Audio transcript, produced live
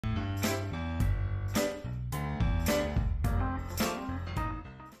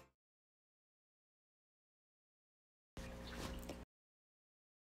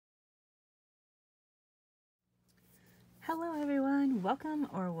Hello everyone,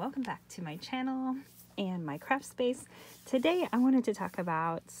 welcome back to my channel and my craft space. Today I wanted to talk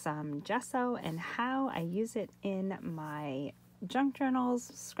about some gesso and how I use it in my junk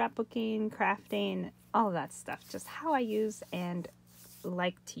journals, scrapbooking, crafting, all of that stuff. Just how I use and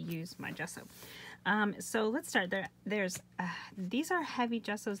like to use my gesso. So let's start there. These are heavy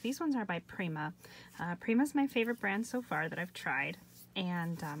gessos. These ones are by Prima. Prima's my favorite brand so far that I've tried.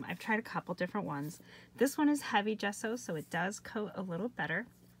 And I've tried a couple different ones. This one is heavy gesso, so it does coat a little better.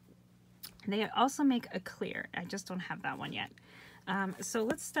 They also make a clear. I just don't have that one yet. So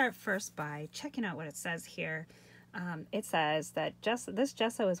let's start first by checking out what it says here. It says that this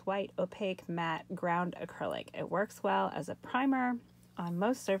gesso is white, opaque, matte, ground acrylic. It works well as a primer on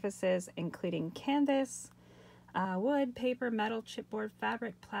most surfaces, including canvas, wood, paper, metal, chipboard,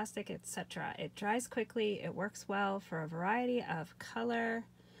 fabric, plastic, etc. It dries quickly. It works well for a variety of color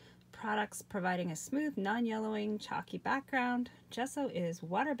products, providing a smooth, non-yellowing, chalky background. Gesso is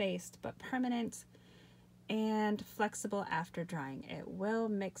water-based but permanent and flexible after drying. It will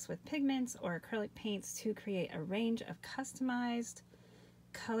mix with pigments or acrylic paints to create a range of customized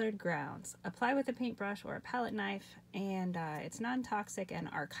colored grounds. Apply with a paintbrush or a palette knife, and it's non-toxic and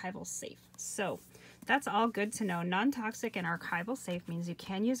archival safe. So that's all good to know. Non-toxic and archival safe means you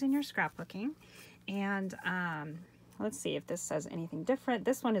can use in your scrapbooking. And let's see if this says anything different.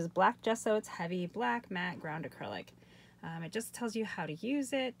 This one is black gesso. It's heavy, black, matte, ground acrylic. It just tells you how to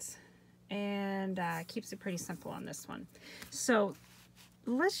use it and keeps it pretty simple on this one. So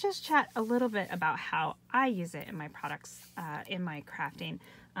let's just chat a little bit about how I use it in my products, in my crafting.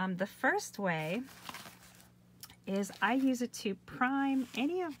 The first way is I use it to prime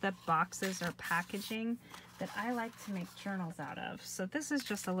any of the boxes or packaging that I like to make journals out of. So this is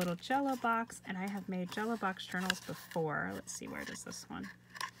just a little Jello box, and I have made Jello box journals before. Let's see, where does this one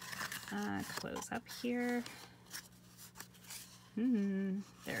close up here?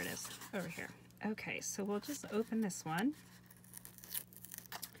 There it is, over here. Okay, so we'll just open this one.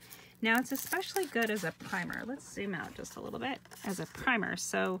 Now it's especially good as a primer. Let's zoom out just a little bit as a primer.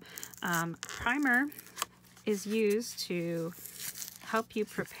 So primer is used to help you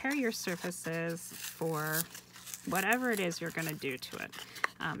prepare your surfaces for whatever it is you're going to do to it.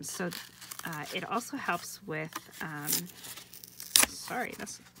 It also helps with, sorry,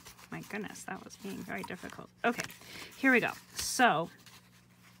 my goodness, that was being very difficult. Okay, here we go. So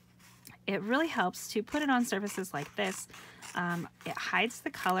it really helps to put it on surfaces like this. It hides the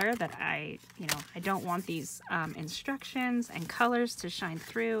color that I don't want these instructions and colors to shine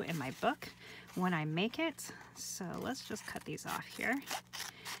through in my book when I make it. So let's just cut these off here.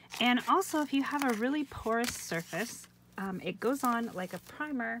 And also, if you have a really porous surface, it goes on like a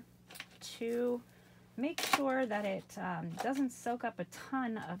primer to make sure that it doesn't soak up a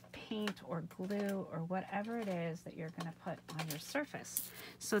ton of paint or glue or whatever it is that you're going to put on your surface.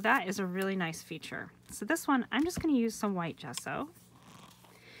 So that is a really nice feature. So this one, I'm just going to use some white gesso.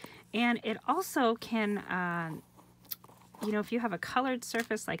 And it also can, if you have a colored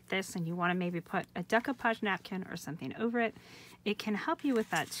surface like this and you want to maybe put a decoupage napkin or something over it, it can help you with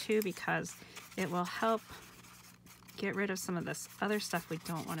that too, because it will help get rid of some of this other stuff we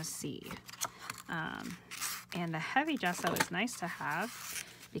don't want to see. And the heavy gesso is nice to have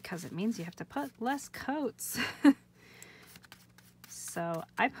because it means you have to put less coats. So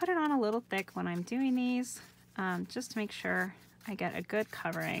I put it on a little thick when I'm doing these, just to make sure I get a good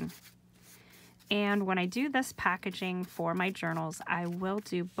covering. And when I do this packaging for my journals, I will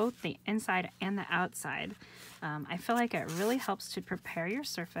do both the inside and the outside. I feel like it really helps to prepare your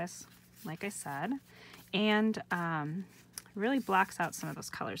surface, like I said, and really blocks out some of those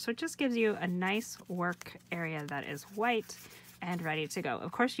colors. So it just gives you a nice work area that is white and ready to go.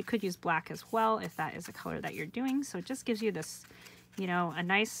 Of course, you could use black as well if that is a color that you're doing. So it just gives you this, a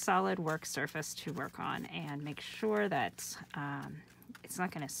nice solid work surface to work on, and make sure that it's not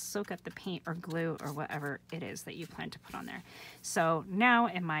going to soak up the paint or glue or whatever it is that you plan to put on there. So now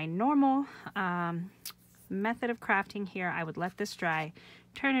in my normal method of crafting here, I would let this dry,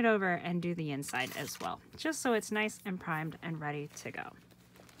 turn it over, and do the inside as well, just so it's nice and primed and ready to go.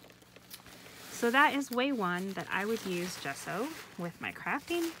 So that is way one that I would use gesso with my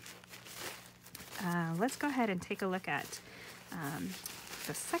crafting. Let's go ahead and take a look at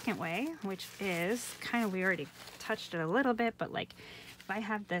the second way, which is kind of, we already touched it a little bit, but like if I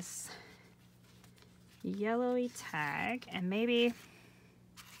have this yellowy tag, and maybe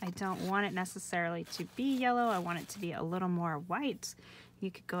I don't want it necessarily to be yellow, I want it to be a little more white, you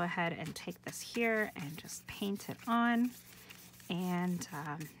could go ahead and take this here and just paint it on, and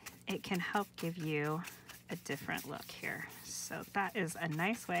it can help give you a different look here. So that is a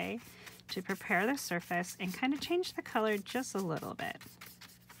nice way to prepare the surface and kind of change the color just a little bit.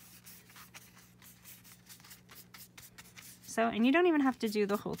 So, and you don't even have to do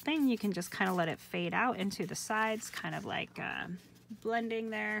the whole thing. You can just kind of let it fade out into the sides, kind of like blending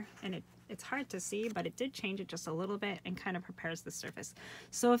there. And it's hard to see, but it did change it just a little bit and kind of prepares the surface.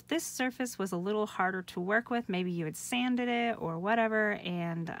 So if this surface was a little harder to work with, maybe you had sanded it or whatever,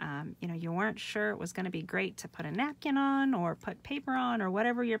 and you know, you weren't sure it was going to be great to put a napkin on or put paper on or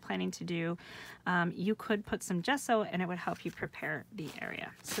whatever you're planning to do, you could put some gesso and it would help you prepare the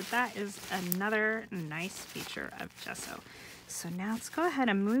area. So that is another nice feature of gesso. So now let's go ahead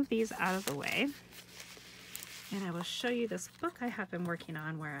and move these out of the way. And I will show you this book I have been working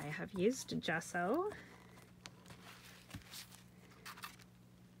on where I have used gesso.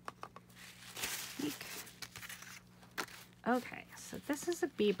 Okay, so this is a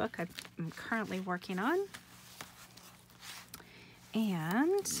bee book I'm currently working on.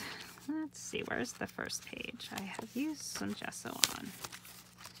 And let's see, where's the first page? I have used some gesso on.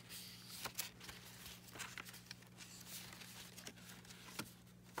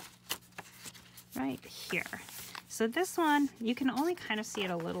 Right here. So this one, you can only kind of see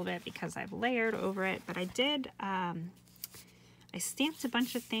it a little bit because I've layered over it, but I did, I stamped a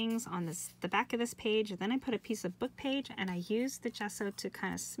bunch of things on the back of this page, and then I put a piece of book page and I used the gesso to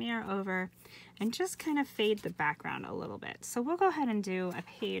kind of smear over and just kind of fade the background a little bit. So we'll go ahead and do a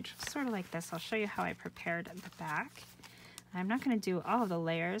page sort of like this. I'll show you how I prepared the back. I'm not going to do all of the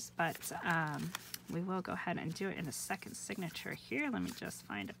layers, but we will go ahead and do it in a second signature here. Let me just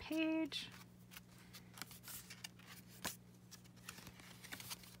find a page.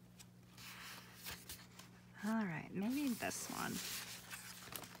 All right, maybe this one.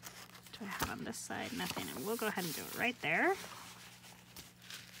 What do I have on this side? Nothing. And we'll go ahead and do it right there.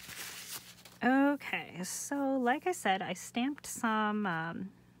 Okay, so like I said, I stamped some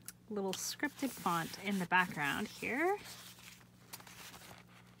little scripted font in the background here.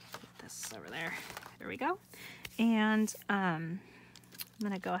 Put this over there. There we go. And I'm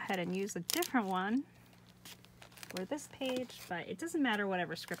going to go ahead and use a different one for this page, but it doesn't matter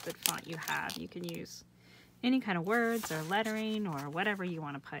whatever scripted font you have. You can use any kind of words or lettering or whatever you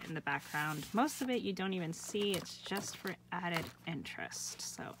want to put in the background. Most of it you don't even see, it's just for added interest.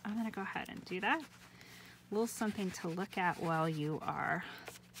 So I'm going to go ahead and do that. A little something to look at while you are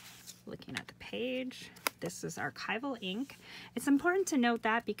looking at the page. This is archival ink. It's important to note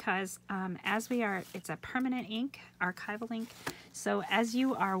that because it's a permanent ink, archival ink. So as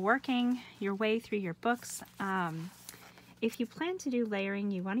you are working your way through your books, if you plan to do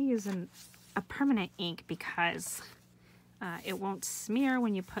layering, you want to use a permanent ink because it won't smear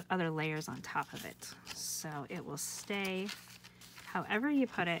when you put other layers on top of it. So it will stay however you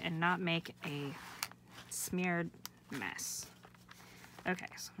put it and not make a smeared mess. Okay,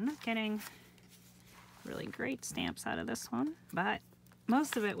 so I'm not getting really great stamps out of this one, but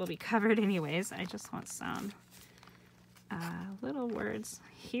most of it will be covered anyways. I just want some little words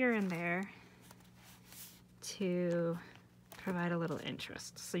here and there to provide a little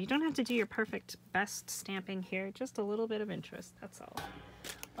interest. So you don't have to do your perfect best stamping here, just a little bit of interest, that's all.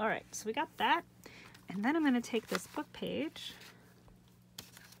 All right, so we got that. And then I'm going to take this book page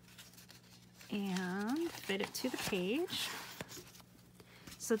and fit it to the page.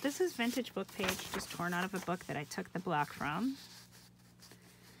 So this is vintage book page, just torn out of a book that I took the block from.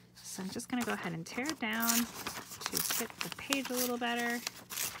 So I'm just going to go ahead and tear it down to fit the page a little better.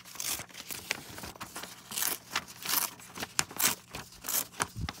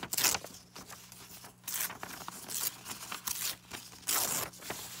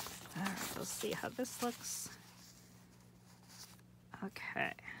 See how this looks.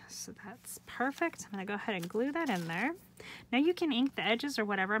 Okay, so that's perfect. I'm going to go ahead and glue that in there. Now you can ink the edges or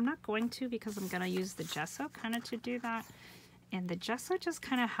whatever. I'm not going to because I'm going to use the gesso kind of to do that. And the gesso just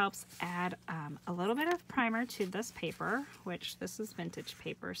kind of helps add a little bit of primer to this paper, which this is vintage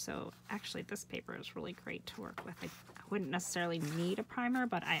paper. So actually this paper is really great to work with. I wouldn't necessarily need a primer,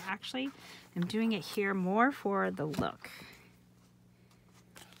 but I actually am doing it here more for the look.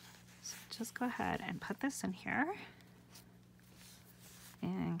 Just go ahead and put this in here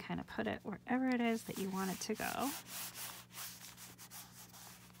and kind of put it wherever it is that you want it to go.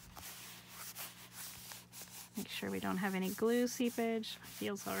 Make sure we don't have any glue seepage.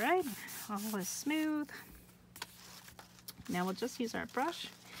 Feels all right. All is smooth. Now we'll just use our brush,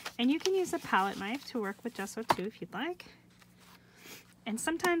 and you can use a palette knife to work with gesso too if you'd like. And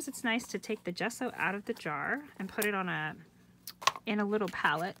sometimes it's nice to take the gesso out of the jar and put it on in a little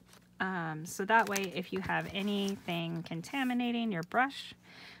palette. So that way, if you have anything contaminating your brush,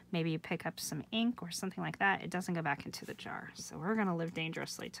 maybe you pick up some ink or something like that, it doesn't go back into the jar. So we're gonna live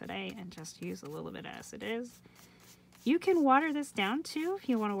dangerously today and just use a little bit as it is. You can water this down too if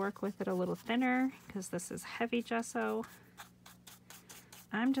you want to work with it a little thinner, because this is heavy gesso.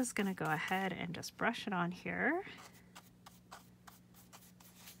 I'm just gonna go ahead and just brush it on here.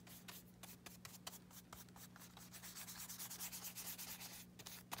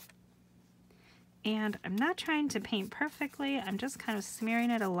 And I'm not trying to paint perfectly, I'm just kind of smearing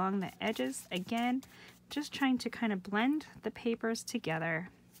it along the edges. Again, just trying to kind of blend the papers together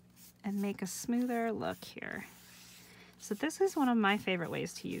and make a smoother look here. So this is one of my favorite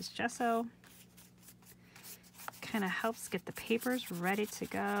ways to use gesso. Kind of helps get the papers ready to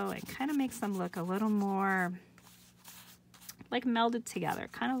go and kind of makes them look a little more like melded together,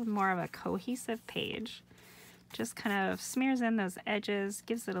 kind of more of a cohesive page. Just kind of smears in those edges,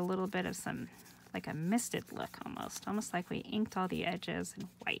 gives it a little bit of some, like a misted look almost like we inked all the edges in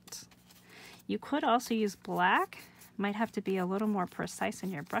white. You could also use black. Might have to be a little more precise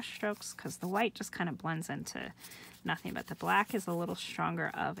in your brush strokes because the white just kind of blends into nothing, but the black is a little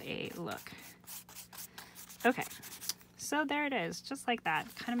stronger of a look. Okay, so there it is, just like that.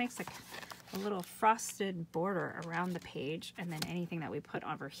 Kind of makes a little frosted border around the page, and then anything that we put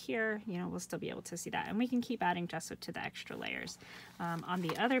over here, you know, we'll still be able to see that. And we can keep adding gesso to the extra layers. On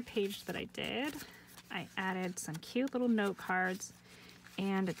the other page that I did, I added some cute little note cards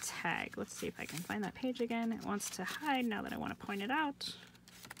and a tag. Let's see if I can find that page again. It wants to hide now that I want to point it out.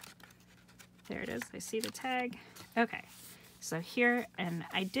 There it is, I see the tag. Okay. So here, and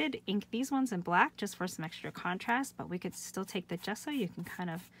I did ink these ones in black just for some extra contrast, but we could still take the gesso. You can kind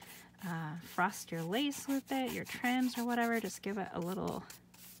of frost your lace with it, your trims or whatever. Just give it a little,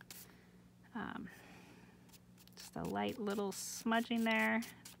 just a light little smudging there.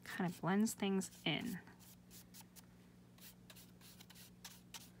 Kind of blends things in.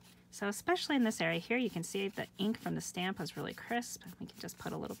 So especially in this area here, you can see the ink from the stamp was really crisp. We can just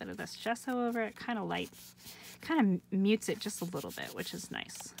put a little bit of this gesso over it, kind of mutes it just a little bit, which is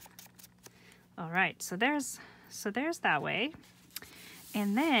nice. All right, so there's that way.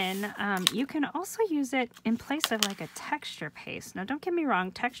 And then you can also use it in place of like a texture paste. Now, don't get me wrong,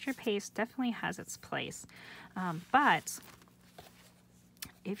 texture paste definitely has its place. But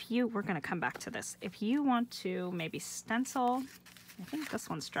we're gonna come back to this. If you want to maybe stencil, I think this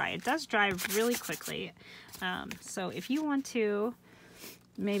one's dry. It does dry really quickly. So if you want to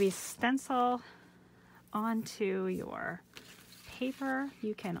maybe stencil onto your paper,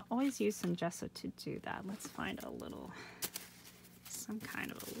 you can always use some gesso to do that. Let's find some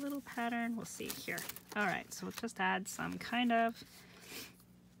kind of a little pattern. We'll see here. All right, so we'll just add some kind of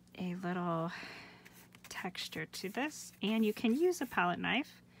a little texture to this. And you can use a palette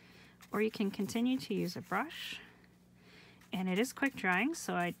knife, or you can continue to use a brush. And it is quick drying,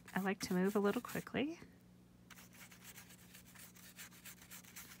 so I like to move a little quickly.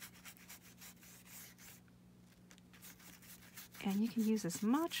 And you can use as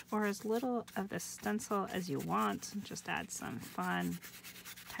much or as little of the stencil as you want. Just add some fun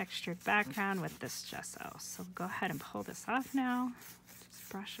textured background with this gesso. So go ahead and pull this off now. Just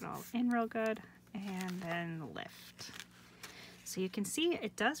brush it all in real good and then lift. So you can see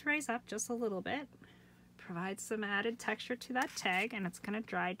it does raise up just a little bit. Provides some added texture to that tag, and it's going to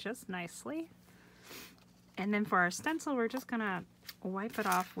dry just nicely. And then for our stencil, we're just going to wipe it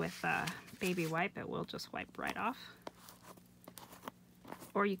off with a baby wipe. It will just wipe right off.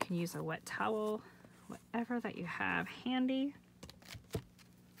 Or you can use a wet towel, whatever that you have handy.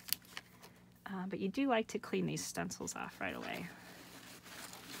 But you do like to clean these stencils off right away,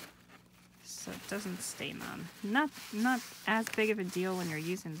 so it doesn't stain them. Not as big of a deal when you're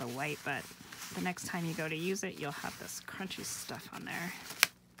using the white, but the next time you go to use it, you'll have this crunchy stuff on there.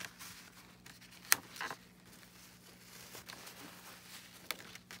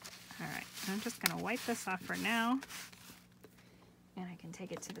 All right, I'm just gonna wipe this off for now. And I can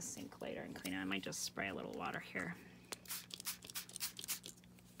take it to the sink later and clean it. I might just spray a little water here.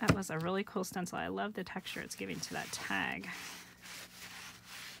 That was a really cool stencil. I love the texture it's giving to that tag.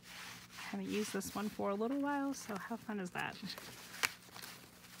 I haven't used this one for a little while, so how fun is that?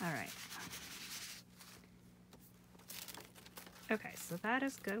 All right. Okay, so that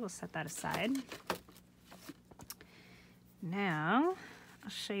is good. We'll set that aside. Now, I'll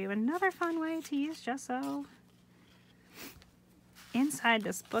show you another fun way to use gesso. Inside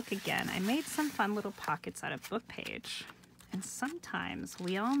this book again, I made some fun little pockets out of book page. And sometimes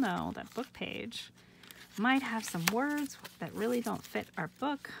we all know that book page might have some words that really don't fit our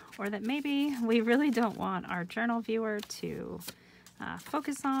book, or that maybe we really don't want our journal viewer to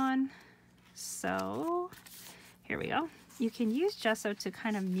focus on. So here we go. you can use gesso to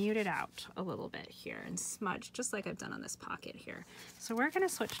kind of mute it out a little bit here and smudge, just like I've done on this pocket here. So we're going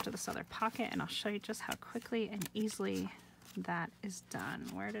to switch to this other pocket, and I'll show you just how quickly and easily that is done.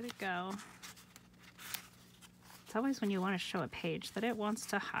 Where did it go? It's always when you want to show a page that it wants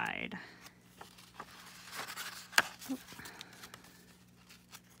to hide. Oop.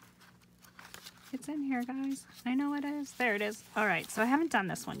 It's in here, guys. I know it is. There it is. All right, so I haven't done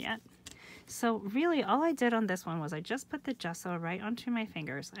this one yet. So really all I did on this one was I just put the gesso right onto my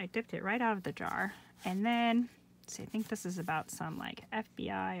fingers. I dipped it right out of the jar. And then, see, I think this is about some like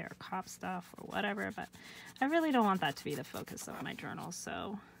FBI or cop stuff or whatever, but I really don't want that to be the focus of my journal.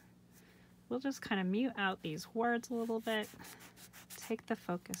 So we'll just kind of mute out these words a little bit, take the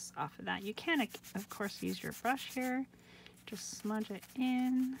focus off of that. You can, of course, use your brush here, just smudge it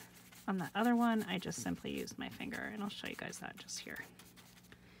in. On the other one, I just simply use my finger, and I'll show you guys that just here.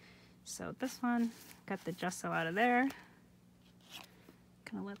 So this one, got the gesso out of there.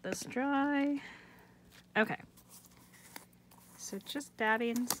 Gonna let this dry. Okay. So just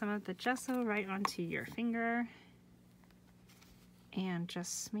dabbing some of the gesso right onto your finger and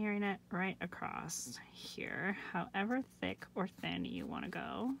just smearing it right across here, however thick or thin you want to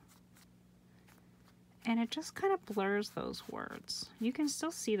go. And it just kind of blurs those words. You can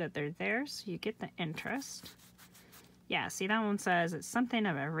still see that they're there, so you get the interest. Yeah, see, that one says it's something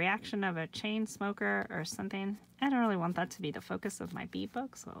of a reaction of a chain smoker or something. I don't really want that to be the focus of my bead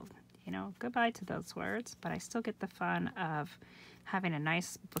book, so, you know, goodbye to those words, but I still get the fun of having a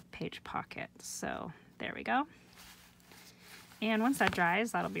nice book page pocket. So there we go. And once that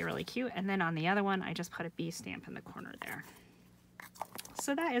dries, that'll be really cute. And then on the other one, I just put a bee stamp in the corner there.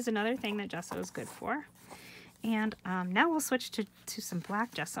 So that is another thing that gesso is good for. And now we'll switch to some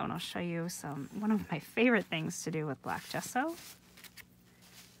black gesso, and I'll show you one of my favorite things to do with black gesso.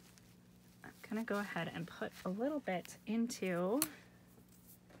 I'm gonna go ahead and put a little bit into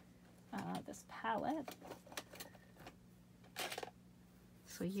this palette.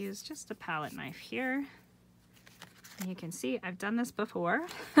 So use just a palette knife here. And you can see I've done this before.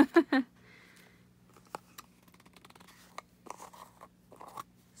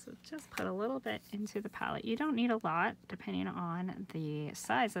 Just put a little bit into the palette. You don't need a lot depending on the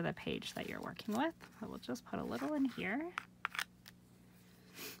size of the page that you're working with. So we'll just put a little in here.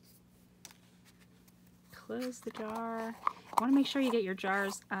 Close the jar. You want to make sure you get your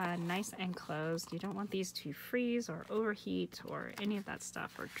jars nice and closed. You don't want these to freeze or overheat or any of that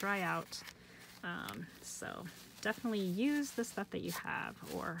stuff or dry out. So definitely use the stuff that you have,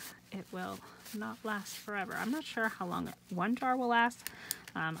 or it will not last forever. I'm not sure how long one jar will last.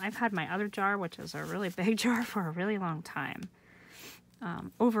 I've had my other jar, which is a really big jar, for a really long time,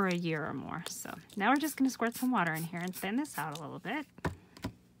 over a year or more. So now we're just going to squirt some water in here and thin this out a little bit.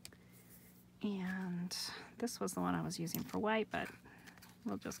 And this was the one I was using for white, but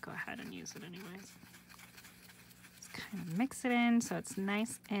we'll just go ahead and use it anyways. Just kind of mix it in so it's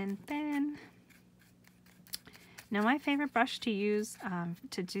nice and thin. Now my favorite brush to use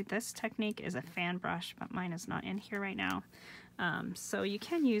to do this technique is a fan brush, but mine is not in here right now. So you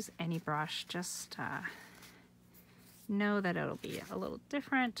can use any brush, just know that it'll be a little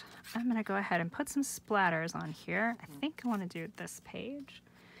different. I'm gonna go ahead and put some splatters on here. I think I wanna do this page.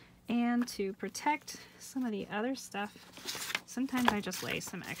 And to protect some of the other stuff, sometimes I just lay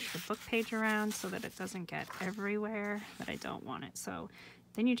some extra book page around so that it doesn't get everywhere that I don't want it. So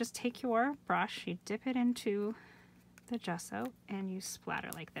then you just take your brush, you dip it into the gesso, and you splatter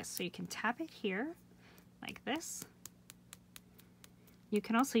like this. So you can tap it here like this. You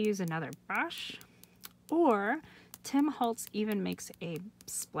can also use another brush, or Tim Holtz even makes a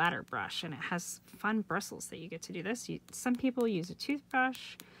splatter brush, and it has fun bristles that you get to do this. Some people use a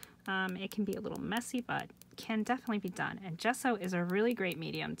toothbrush. It can be a little messy, but can definitely be done. And gesso is a really great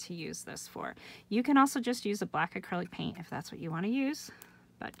medium to use this for. You can also just use a black acrylic paint if that's what you want to use,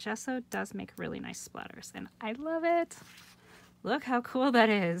 but gesso does make really nice splatters, and I love it. Look how cool that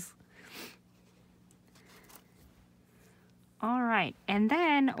is. All right, and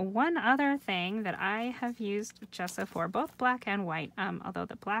then one other thing that I have used gesso for, both black and white, although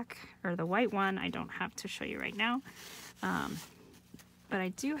the black or the white one I don't have to show you right now, but I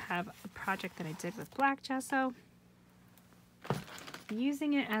do have a project that I did with black gesso,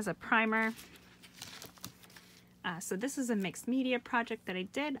 using it as a primer. So this is a mixed media project that I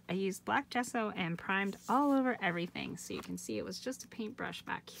did. I used black gesso and primed all over everything. So you can see it was just a paintbrush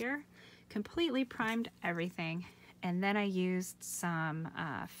back here, completely primed everything. And then I used some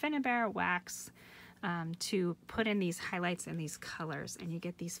Finnabair wax to put in these highlights and these colors, and you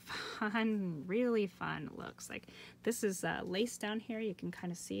get these fun, really fun looks. Like this is lace down here. You can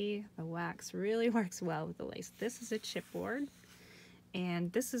kind of see the wax really works well with the lace. This is a chipboard,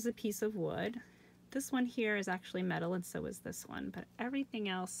 and this is a piece of wood. This one here is actually metal, and so is this one, but everything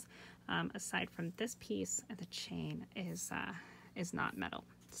else aside from this piece and the chain is not metal.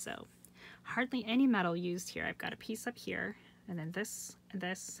 So hardly any metal used here. I've got a piece up here, and then this and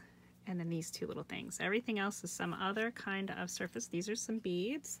this, and then these two little things. Everything else is some other kind of surface. These are some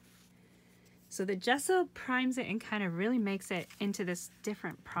beads. So the gesso primes it and kind of really makes it into this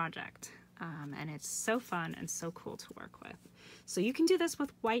different project. And it's so fun and so cool to work with. So you can do this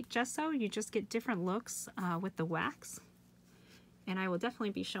with white gesso. You just get different looks with the wax. And I will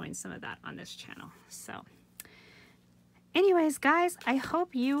definitely be showing some of that on this channel. So anyways, guys, I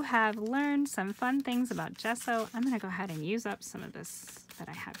hope you have learned some fun things about gesso. I'm going to go ahead and use up some of this that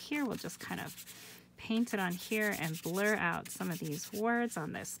I have here. We'll just kind of paint it on here and blur out some of these words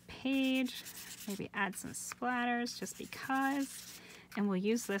on this page. Maybe add some splatters just because. And we'll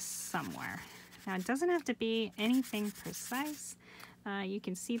use this somewhere. Now, it doesn't have to be anything precise. You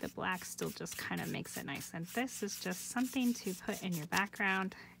can see the black still just kind of makes it nice. And this is just something to put in your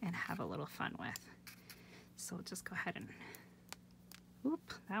background and have a little fun with. So we'll just go ahead and,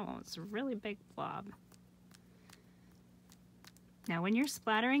 oop, that one was a really big blob. Now when you're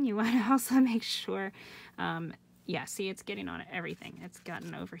splattering, you want to also make sure, yeah, see, it's getting on everything. It's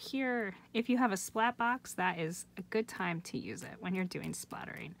gotten over here. If you have a splat box, that is a good time to use it when you're doing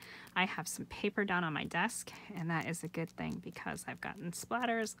splattering. I have some paper down on my desk, and that is a good thing because I've gotten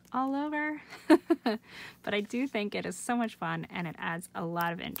splatters all over. But I do think it is so much fun, and it adds a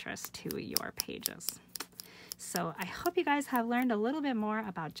lot of interest to your pages. So I hope you guys have learned a little bit more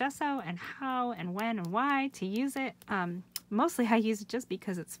about gesso and how and when and why to use it. Mostly I use it just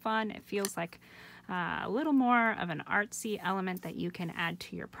because it's fun. It feels like a little more of an artsy element that you can add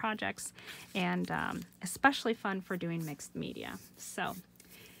to your projects, and especially fun for doing mixed media. So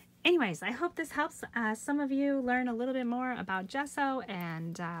anyways, I hope this helps some of you learn a little bit more about gesso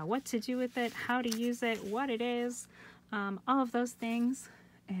and what to do with it, how to use it, what it is, all of those things.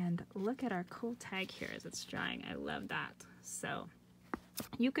 And look at our cool tag here as it's drying. I love that. So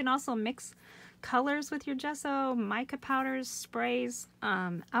you can also mix colors with your gesso, mica powders, sprays,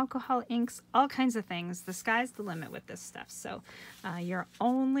 alcohol inks, all kinds of things. The sky's the limit with this stuff. So you're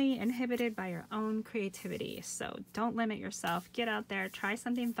only inhibited by your own creativity. So don't limit yourself. Get out there, try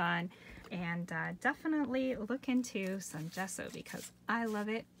something fun, and definitely look into some gesso because I love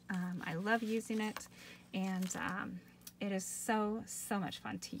it. I love using it, and it is so much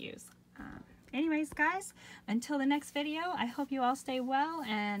fun to use. Anyways, guys, until the next video, I hope you all stay well,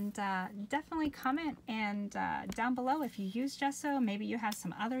 and definitely comment and down below if you use gesso. Maybe you have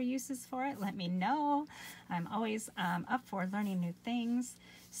some other uses for it. Let me know. I'm always up for learning new things.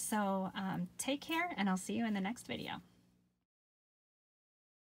 So take care, and I'll see you in the next video.